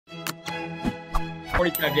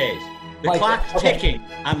45 days. The Like clock's okay. ticking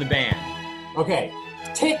on the ban. Okay.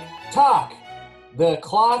 Tick-tock. The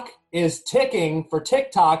clock is ticking for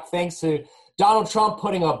TikTok thanks to Donald Trump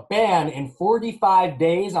putting a ban in 45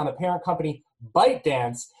 days on the parent company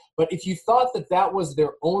ByteDance. But if you thought that was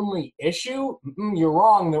their only issue, you're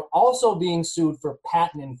wrong. They're also being sued for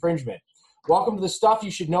patent infringement. Welcome to the Stuff You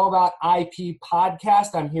Should Know About IP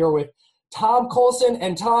podcast. I'm here with Tom Colson.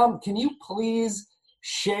 And Tom, can you please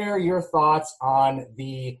share your thoughts on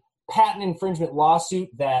the patent infringement lawsuit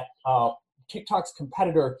that TikTok's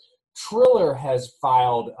competitor Triller has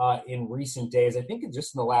filed in recent days? I think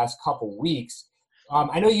just in the last couple weeks.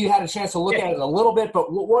 I know you had a chance to look at it a little bit,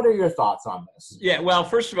 but what are your thoughts on this? Yeah, well,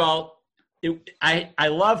 first of all, I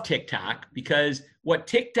love TikTok because what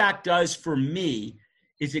TikTok does for me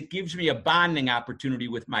is it gives me a bonding opportunity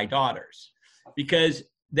with my daughters because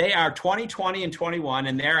they are 20, 20, and 21,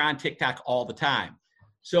 and they're on TikTok all the time.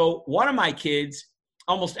 So one of my kids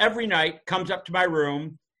almost every night comes up to my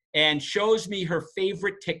room and shows me her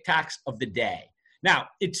favorite TikToks of the day. Now,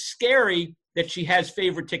 it's scary that she has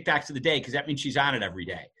favorite TikToks of the day because that means she's on it every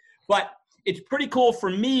day. But it's pretty cool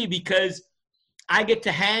for me because I get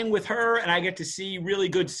to hang with her and I get to see really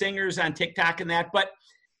good singers on TikTok and that. But,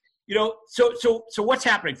 you know, so what's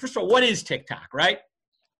happening? First of all, what is TikTok, right?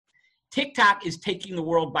 TikTok is taking the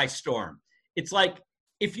world by storm. It's like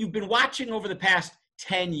if you've been watching over the past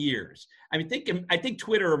 10 years, I think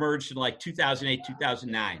Twitter emerged in like 2008,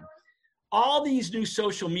 2009. All these new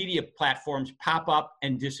social media platforms pop up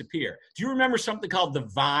and disappear. Do you remember something called the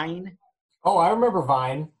Vine? Oh, I remember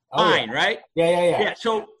Vine. Vine, right? Yeah.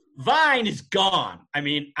 So Vine is gone. I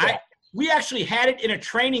mean, we actually had it in a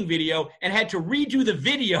training video and had to redo the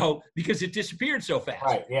video because it disappeared so fast.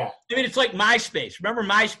 Right, yeah. I mean, it's like MySpace. Remember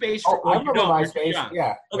MySpace? Oh, I remember MySpace,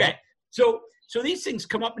 yeah. Okay, so these things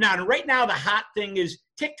come up now, and right now the hot thing is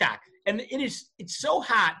TikTok. And it's so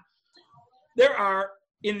hot.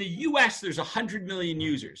 In the US, there's 100 million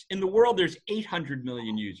users. In the world, there's 800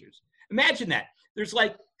 million users. Imagine that. There's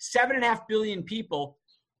like 7.5 billion people,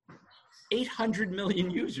 800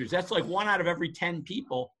 million users. That's like 1 out of every 10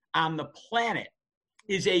 people on the planet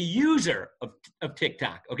is a user of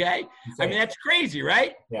TikTok, okay? I mean, that's crazy,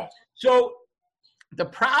 right? Yeah. So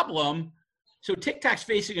TikTok's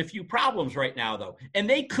facing a few problems right now, though. And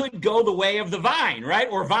they could go the way of the Vine, right?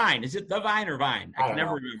 Or Vine. Is it the Vine or Vine? I can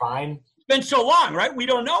never remember. Vine. It's been so long, right? We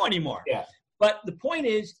don't know anymore. Yeah. But the point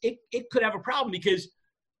is, it could have a problem because,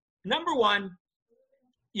 number one,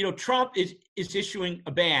 you know, Trump is issuing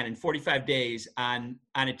a ban in 45 days on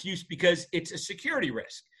its use because it's a security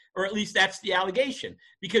risk, or at least that's the allegation.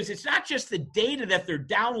 Because it's not just the data that they're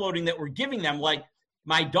downloading that we're giving them, like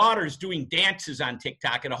my daughter's doing dances on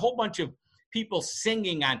TikTok and a whole bunch of people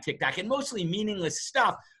singing on TikTok and mostly meaningless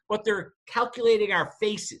stuff, but they're calculating our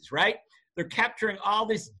faces, right? They're capturing all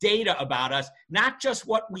this data about us, not just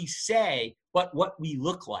what we say, but what we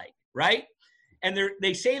look like, right? And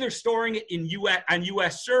they say they're storing it on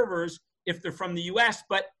U.S. servers if they're from the U.S.,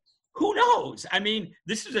 but who knows? I mean,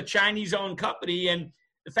 this is a Chinese-owned company, and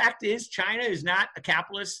the fact is China is not a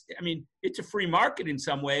capitalist. I mean, it's a free market in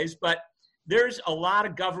some ways, but there's a lot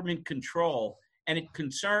of government control, and it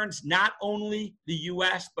concerns not only the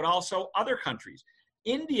U.S., but also other countries.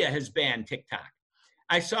 India has banned TikTok.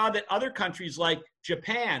 I saw that other countries like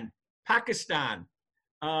Japan, Pakistan,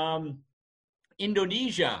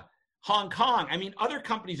 Indonesia, Hong Kong, I mean, other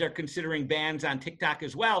companies are considering bans on TikTok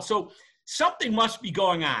as well. So something must be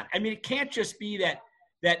going on. I mean, it can't just be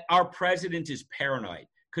that our president is paranoid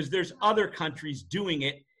because there's other countries doing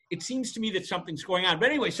it. It seems to me that something's going on. But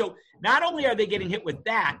anyway, so not only are they getting hit with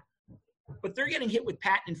that, but they're getting hit with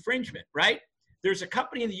patent infringement, right? There's a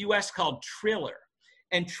company in the U.S. called Triller.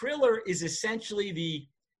 And Triller is essentially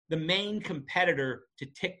the main competitor to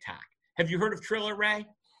TikTok. Have you heard of Triller, Ray?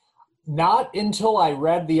 Not until I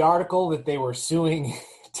read the article that they were suing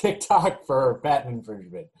TikTok for patent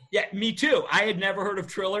infringement. Yeah, me too. I had never heard of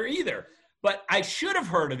Triller either. But I should have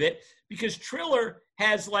heard of it because Triller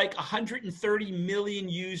has like 130 million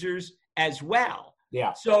users as well.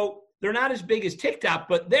 Yeah. So they're not as big as TikTok,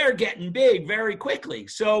 but they're getting big very quickly.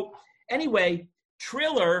 So anyway,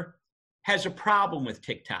 Triller has a problem with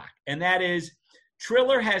TikTok, and that is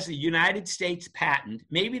Triller has a United States patent.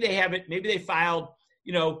 Maybe they have it, maybe they filed,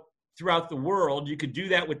 you know, throughout the world. You could do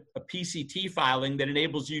that with a PCT filing that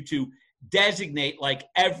enables you to designate like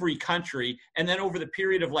every country, and then over the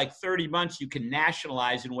period of like 30 months, you can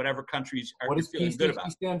nationalize in whatever countries are feeling good about. What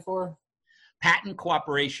does PCT stand for? Patent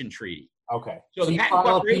Cooperation Treaty. Okay. So the you patent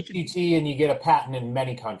file a PCT and you get a patent in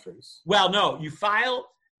many countries. Well, no, you file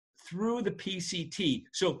through the PCT.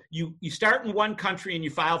 So you start in one country and you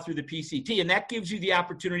file through the PCT, and that gives you the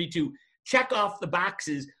opportunity to check off the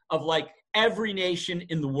boxes of like every nation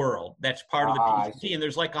in the world that's part of the PCT, and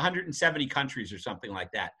there's like 170 countries or something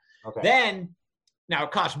like that. Okay. Then, now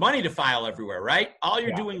it costs money to file everywhere, right? All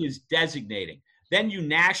you're doing is designating. Then you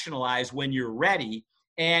nationalize when you're ready,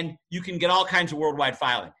 and you can get all kinds of worldwide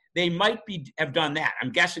filing. They might have done that.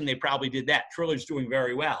 I'm guessing they probably did that. Triller's doing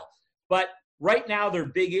very well. But right now, their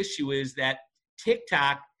big issue is that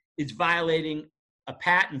TikTok is violating a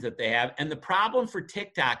patent that they have. And the problem for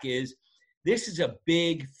TikTok is this is a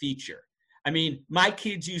big feature. I mean, my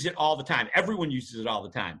kids use it all the time. Everyone uses it all the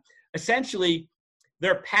time. Essentially,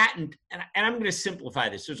 their patent, and I'm going to simplify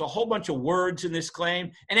this. There's a whole bunch of words in this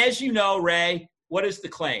claim. And as you know, Ray, what is the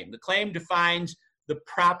claim? The claim defines the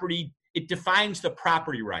property. It defines the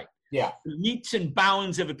property right. Yeah. The metes and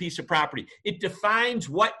bounds of a piece of property. It defines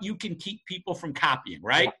what you can keep people from copying,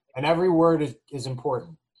 right? Yeah. And every word is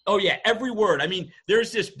important. Oh, yeah, every word. I mean,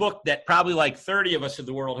 there's this book that probably like 30 of us in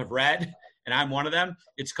the world have read, and I'm one of them.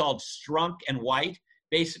 It's called Strunk and White.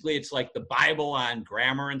 Basically, it's like the Bible on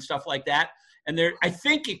grammar and stuff like that. And I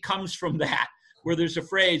think it comes from that, where there's a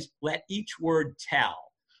phrase, let each word tell.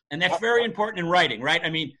 And that's very important in writing, right? I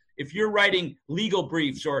mean, if you're writing legal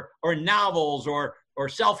briefs or novels or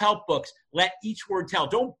self-help books, let each word tell.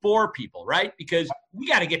 Don't bore people, right? Because we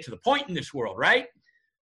got to get to the point in this world, right?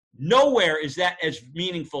 Nowhere is that as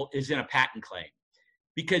meaningful as in a patent claim,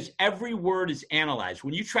 because every word is analyzed.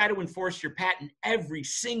 When you try to enforce your patent, every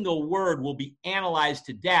single word will be analyzed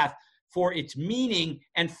to death for its meaning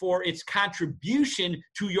and for its contribution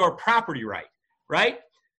to your property right, right?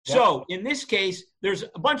 Yep. So in this case, there's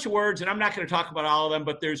a bunch of words, and I'm not going to talk about all of them,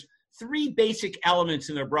 but there's 3 basic elements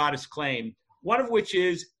in their broadest claim, one of which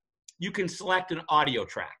is you can select an audio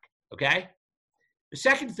track, okay? The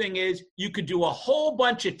second thing is you could do a whole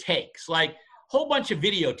bunch of takes, like a whole bunch of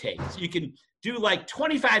video takes. You can do like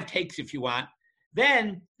 25 takes if you want.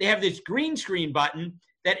 Then they have this green screen button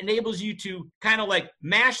that enables you to kind of like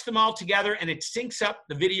mash them all together, and it syncs up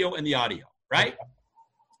the video and the audio, right?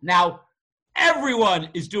 Now, everyone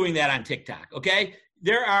is doing that on TikTok, okay?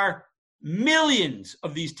 There are millions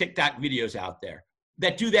of these TikTok videos out there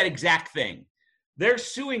that do that exact thing. They're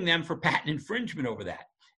suing them for patent infringement over that.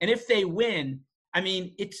 And if they win, I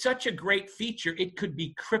mean, it's such a great feature, it could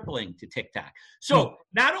be crippling to TikTok. So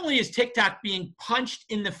not only is TikTok being punched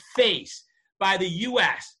in the face by the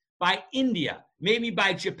US, by India, maybe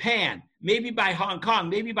by Japan, maybe by Hong Kong,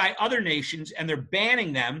 maybe by other nations, and they're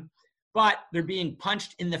banning them, but they're being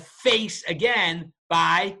punched in the face again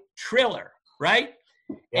by Triller, right?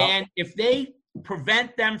 Yep. And if they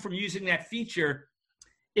prevent them from using that feature,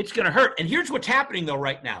 it's going to hurt. And here's what's happening, though,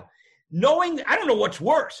 right now. I don't know what's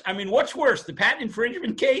worse. I mean, what's worse, the patent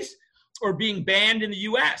infringement case or being banned in the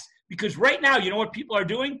U.S.? Because right now, you know what people are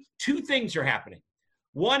doing? 2 things are happening.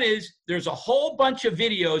 One is there's a whole bunch of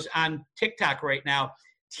videos on TikTok right now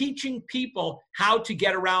teaching people how to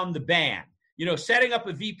get around the ban. You know, setting up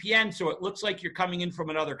a VPN so it looks like you're coming in from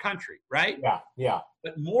another country, right? Yeah.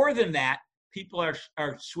 But more than that, people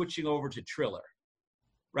are switching over to Triller,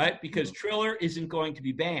 right? Because Triller isn't going to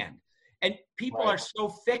be banned. And people are so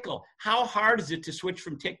fickle. How hard is it to switch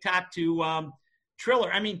from TikTok to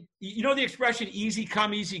Triller? I mean, you know the expression easy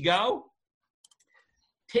come, easy go?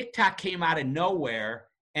 TikTok came out of nowhere,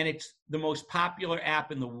 and it's the most popular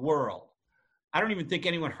app in the world. I don't even think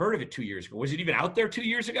anyone heard of it 2 years ago. Was it even out there 2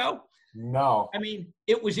 years ago? No. I mean,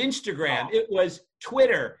 it was Instagram. It was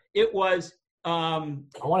Twitter. It was I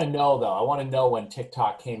want to know, though. I want to know when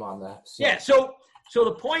TikTok came on the scene. Yeah, so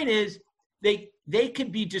the point is they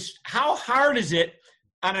could be just, how hard is it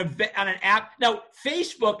on an app? Now,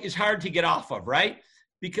 Facebook is hard to get off of, right?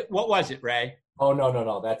 Because what was it, Ray? Oh,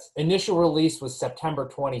 no. That's initial release was September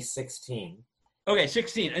 2016. Okay,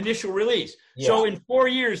 16, initial release. Yeah. So in 4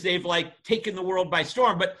 years, they've like taken the world by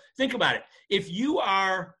storm. But think about it. If you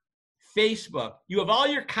are Facebook, you have all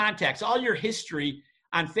your contacts, all your history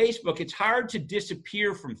on Facebook. It's hard to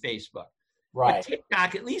disappear from Facebook. Right. But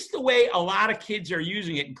TikTok, at least the way a lot of kids are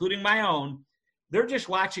using it, including my own, they're just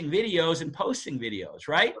watching videos and posting videos,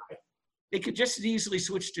 right? They could just as easily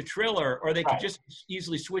switch to Triller, or they could just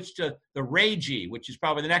easily switch to the Ray-G, which is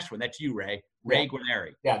probably the next one. That's you, Ray. Ray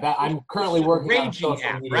Guarneri. Yeah, I'm currently working on a social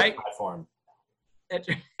app, media right? platform.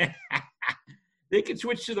 They could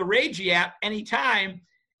switch to the Ray-G app anytime,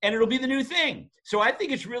 and it'll be the new thing. So I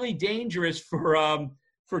think it's really dangerous for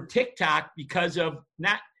TikTok because of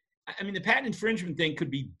the patent infringement thing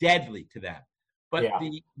could be deadly to them. But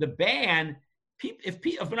the ban,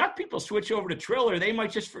 if enough people switch over to Triller, they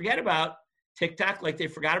might just forget about TikTok like they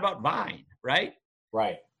forgot about Vine, right?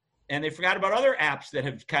 Right. And they forgot about other apps that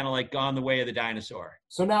have kind of like gone the way of the dinosaur.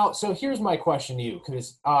 So here's my question to you,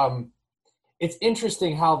 because it's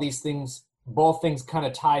interesting how both things kind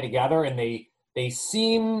of tie together, and they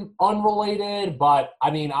seem unrelated, but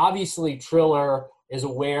I mean, obviously Triller is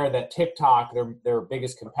aware that TikTok, their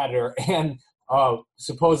biggest competitor, and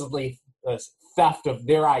supposedly theft of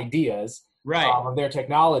their ideas, right, of their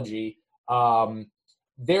technology. Triller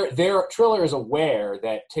is aware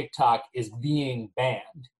that TikTok is being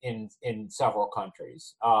banned in several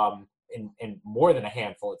countries, in more than a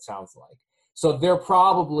handful, it sounds like. So they're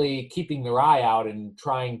probably keeping their eye out and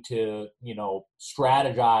trying to,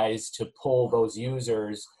 strategize to pull those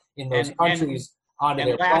users in those countries onto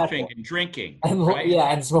their laughing platform. and drinking, And right?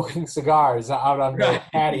 and smoking cigars out on the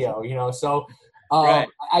patio, So, right.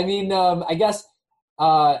 I mean, I guess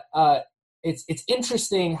it's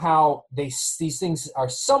interesting how these things are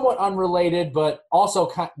somewhat unrelated, but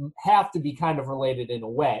also have to be kind of related in a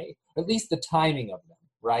way, at least the timing of them,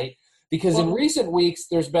 right? Because in recent weeks,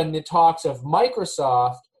 there's been the talks of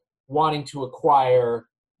Microsoft wanting to acquire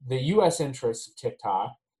the U.S. interests of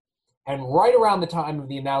TikTok, and right around the time of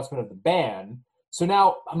the announcement of the ban. So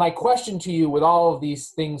now my question to you, with all of these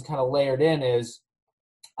things kind of layered in, is,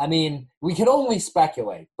 I mean, we can only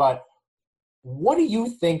speculate, but what do you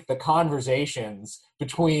think the conversations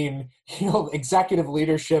between, executive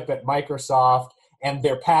leadership at Microsoft and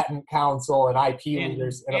their patent council and IP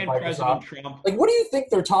leaders at Microsoft, President Trump, like, what do you think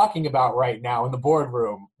they're talking about right now in the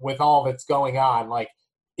boardroom with all that's going on? Like,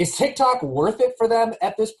 is TikTok worth it for them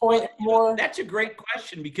at this point anymore? That's a great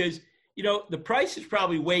question, because, the price is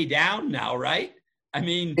probably way down now, right? I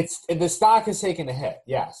mean, the stock has taken a hit,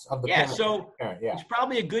 yes. It's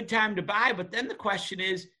probably a good time to buy. But then the question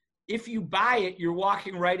is, if you buy it, you're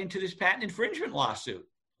walking right into this patent infringement lawsuit.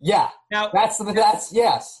 Yeah. Now that's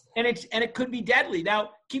yes. And it could be deadly.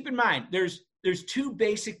 Now, keep in mind, there's two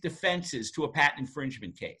basic defenses to a patent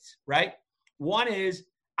infringement case, right? One is,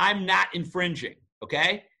 I'm not infringing,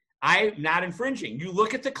 okay? I'm not infringing. You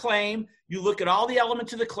look at the claim, you look at all the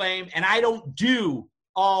elements of the claim, and I don't do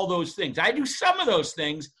all those things. I do some of those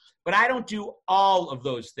things, but I don't do all of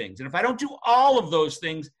those things. And if I don't do all of those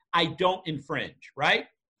things, I don't infringe, right?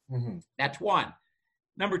 Mm-hmm. That's one.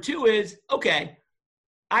 Number two is, okay,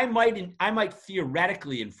 I might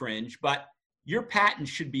theoretically infringe, but your patent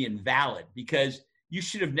should be invalid because you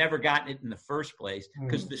should have never gotten it in the first place,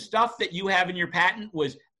 because the stuff that you have in your patent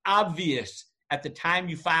was obvious at the time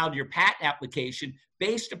you filed your patent application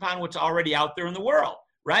based upon what's already out there in the world,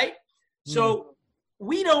 right? So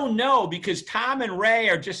we don't know, because Tom and Ray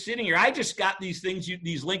are just sitting here. I just got these things,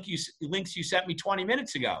 these links you sent me 20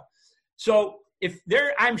 minutes ago. So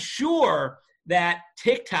I'm sure that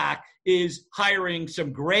TikTok is hiring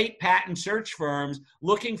some great patent search firms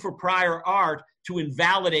looking for prior art to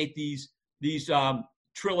invalidate these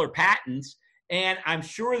Triller patents. And I'm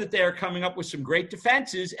sure that they're coming up with some great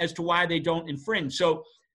defenses as to why they don't infringe. So,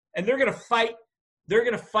 and they're going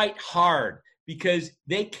to fight hard, because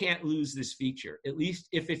they can't lose this feature, at least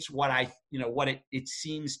if it's what it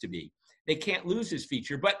seems to be. They can't lose this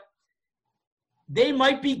feature, but they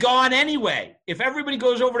might be gone anyway. If everybody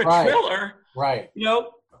goes over to Triller, right?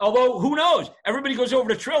 Although who knows? Everybody goes over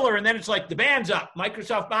to Triller, and then it's like the ban's up.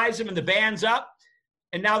 Microsoft buys them, and the ban's up,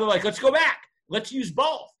 and now they're like, let's go back. Let's use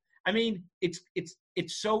both. I mean, it's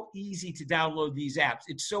so easy to download these apps.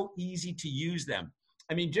 It's so easy to use them.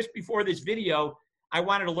 I mean, just before this video, I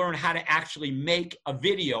wanted to learn how to actually make a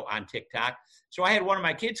video on TikTok. So I had one of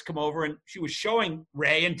my kids come over, and she was showing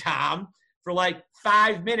Ray and Tom for like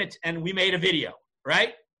 5 minutes, and we made a video,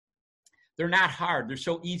 right? They're not hard. They're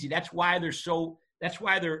so easy. That's why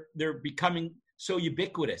they're becoming so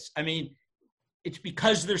ubiquitous. I mean, it's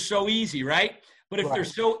because they're so easy, right? But if they're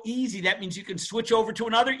so easy, that means you can switch over to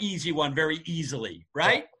another easy one very easily,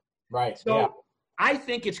 right? Right. So I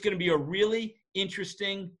think it's going to be a really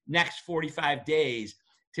interesting next 45 days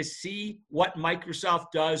to see what Microsoft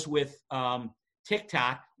does with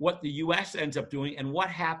TikTok, what the US ends up doing, and what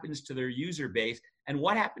happens to their user base, and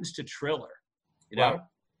what happens to Triller.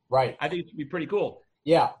 Right. I think it would be pretty cool.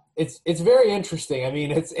 Yeah, it's very interesting. I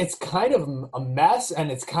mean, it's kind of a mess,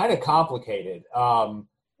 and it's kind of complicated.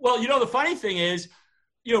 Well, the funny thing is,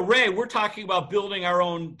 Ray, we're talking about building our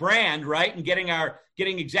own brand, right? And getting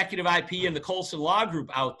executive IP and the Colson Law Group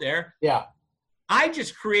out there. Yeah. I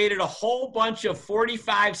just created a whole bunch of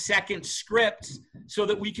 45-second scripts so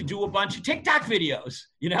that we could do a bunch of TikTok videos,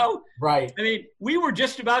 Right. I mean, we were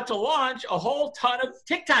just about to launch a whole ton of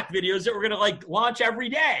TikTok videos that we're going to launch every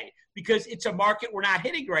day, because it's a market we're not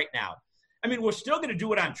hitting right now. I mean, we're still going to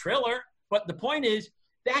do it on Triller, but the point is,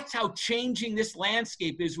 that's how changing this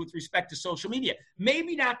landscape is with respect to social media.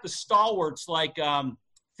 Maybe not the stalwarts like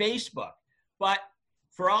Facebook, but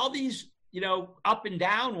for all these up and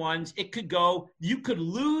down ones, it could go, you could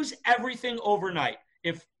lose everything overnight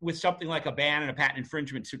if with something like a ban and a patent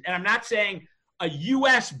infringement suit. And I'm not saying a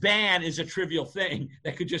U.S. ban is a trivial thing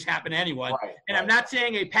that could just happen to anyone. And I'm not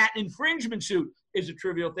saying a patent infringement suit is a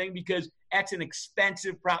trivial thing because that's an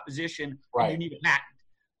expensive proposition and you need a patent.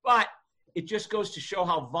 But it just goes to show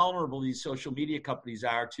how vulnerable these social media companies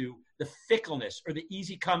are to the fickleness or the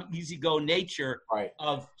easy come, easy go nature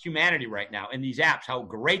of humanity right now. And these apps, how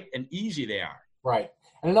great and easy they are. Right.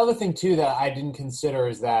 And another thing too that I didn't consider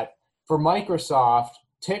is that for Microsoft,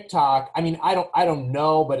 TikTok, I mean, I don't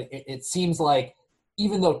know, but it seems like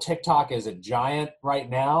even though TikTok is a giant right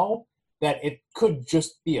now, that it could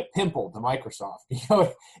just be a pimple to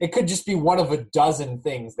Microsoft. It could just be one of a dozen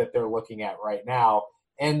things that they're looking at right now.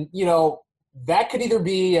 And, that could either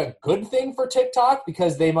be a good thing for TikTok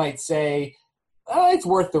because they might say, it's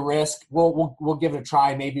worth the risk. We'll give it a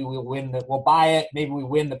try. Maybe we'll buy it. Maybe we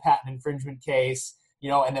win the patent infringement case,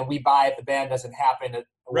 and then we buy it. The ban doesn't happen.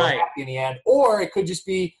 We're happy in the end. Or it could just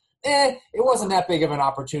be, it wasn't that big of an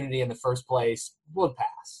opportunity in the first place. We'll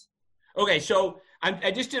pass. Okay, so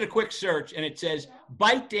I just did a quick search, and it says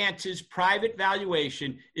ByteDance's private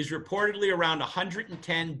valuation is reportedly around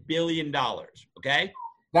 $110 billion, okay?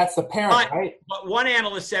 That's the parent, right? But one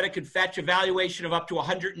analyst said it could fetch a valuation of up to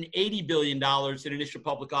 $180 billion in initial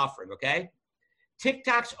public offering, okay?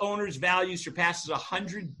 TikTok's owner's value surpasses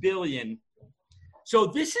 $100 billion. So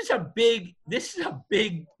this is a big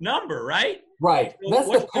number, right? Right. So that's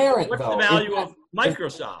the parent, what's though. What's the value of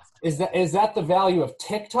Microsoft? Is that the value of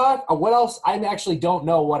TikTok? What else? I actually don't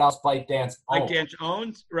know what else ByteDance owns. ByteDance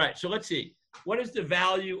owns? Right. So let's see. What is the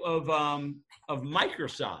value of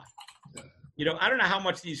Microsoft? I don't know how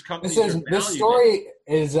much these companies are valued. This story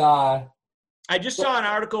is I just saw an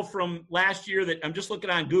article from last year that I'm just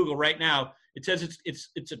looking on Google right now. It says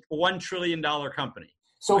it's a $1 trillion company.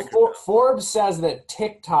 So Forbes says that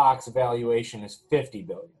TikTok's valuation is $50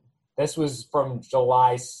 billion. This was from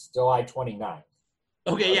July 29th.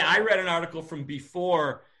 Okay, yeah, I read an article from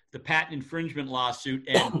before the patent infringement lawsuit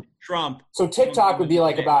and Trump. So TikTok would be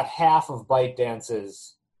like about half of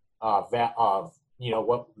ByteDance's what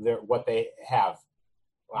they have.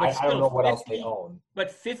 I don't know what else they own.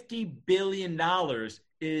 But $50 billion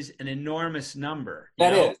is an enormous number.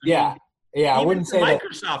 Yeah. I wouldn't say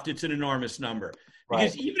Microsoft, it's an enormous number.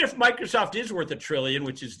 Because even if Microsoft is worth $1 trillion,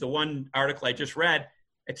 which is the one article I just read,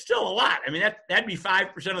 it's still a lot. I mean, that'd be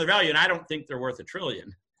 5% of the value, and I don't think they're worth $1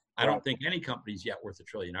 trillion. I don't think any company's yet worth $1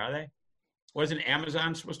 trillion, are they? Wasn't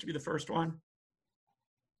Amazon supposed to be the first one?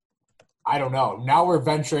 I don't know. Now we're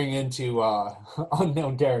venturing into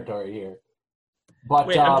unknown territory here. But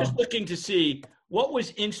wait, I'm just looking to see what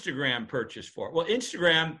was Instagram purchased for. Well,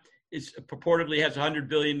 Instagram is purportedly has $100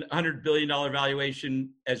 billion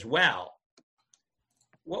valuation as well.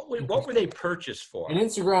 What were they purchased for? And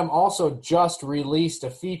Instagram also just released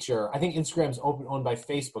a feature. I think Instagram's owned by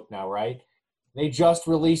Facebook now, right? They just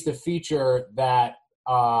released a feature that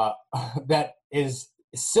that is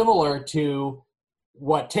similar to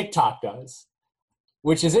what TikTok does,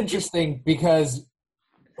 which is interesting because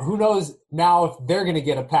who knows now if they're going to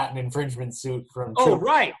get a patent infringement suit from Triller. Oh,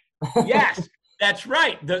 right. Yes, that's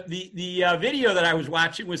right. The video that I was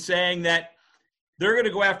watching was saying that they're going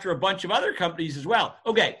to go after a bunch of other companies as well.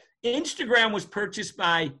 Okay, Instagram was purchased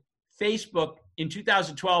by Facebook in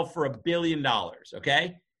 2012 for $1 billion,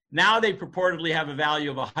 okay? Now they purportedly have a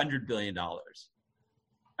value of $100 billion. I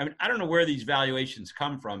mean, I don't know where these valuations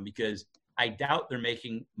come from because I doubt they're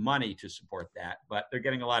making money to support that, but they're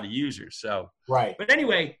getting a lot of users. So, right. But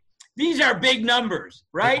anyway, these are big numbers,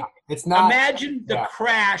 right? Yeah, it's not. Imagine the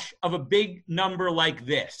crash of a big number like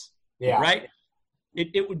this, right?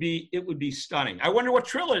 It would be stunning. I wonder what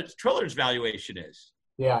Triller's valuation is.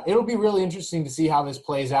 Yeah, it'll be really interesting to see how this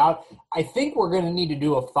plays out. I think we're going to need to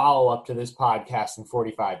do a follow-up to this podcast in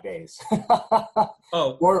 45 days. We've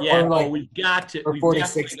got to. Or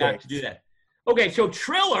 46 got to do that. Okay, so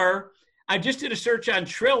Triller, I just did a search on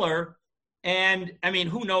Triller, and I mean,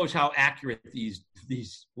 who knows how accurate these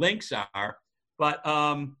links are, but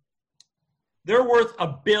they're worth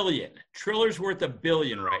 $1 billion. Triller's worth $1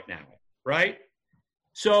 billion right now, right?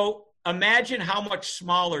 So imagine how much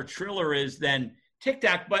smaller Triller is than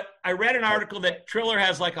TikTok. But I read an article that Triller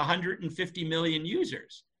has like 150 million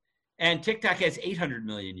users and TikTok has 800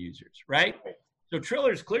 million users, right? So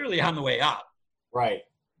Triller's clearly on the way up. Right.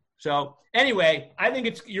 So anyway, I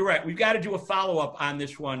think you're right. We've got to do a follow-up on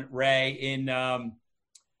this one, Ray, in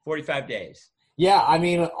 45 days. Yeah, I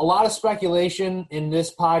mean, a lot of speculation in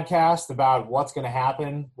this podcast about what's going to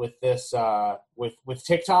happen with this, with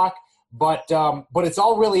TikTok. But it's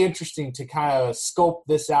all really interesting to kind of scope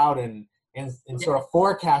this out and and sort of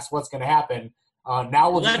forecast what's going to happen. Now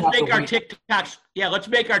let's make our TikToks. Yeah, let's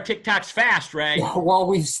make our TikToks fast, Ray. Yeah, well,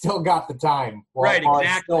 we've still got the time. Right, exactly.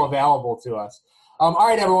 It's still available to us. All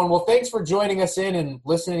right, everyone. Well, thanks for joining us in and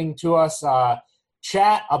listening to us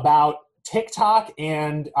chat about TikTok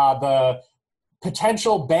and the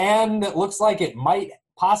potential ban that looks like it might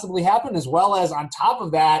possibly happen, as well as on top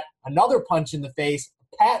of that, another punch in the face,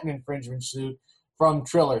 patent infringement suit from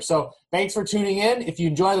Triller. So thanks for tuning in. If you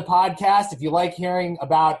enjoy the podcast, if you like hearing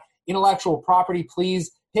about intellectual property,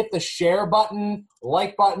 please hit the share button,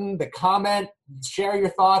 like button, the comment, share your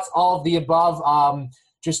thoughts, all of the above.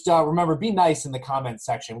 Just remember, be nice in the comment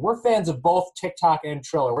section. We're fans of both TikTok and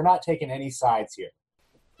Triller. We're not taking any sides here.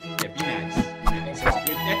 Yeah, be nice.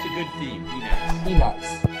 That's a good theme. Be nice. Be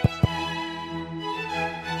nice.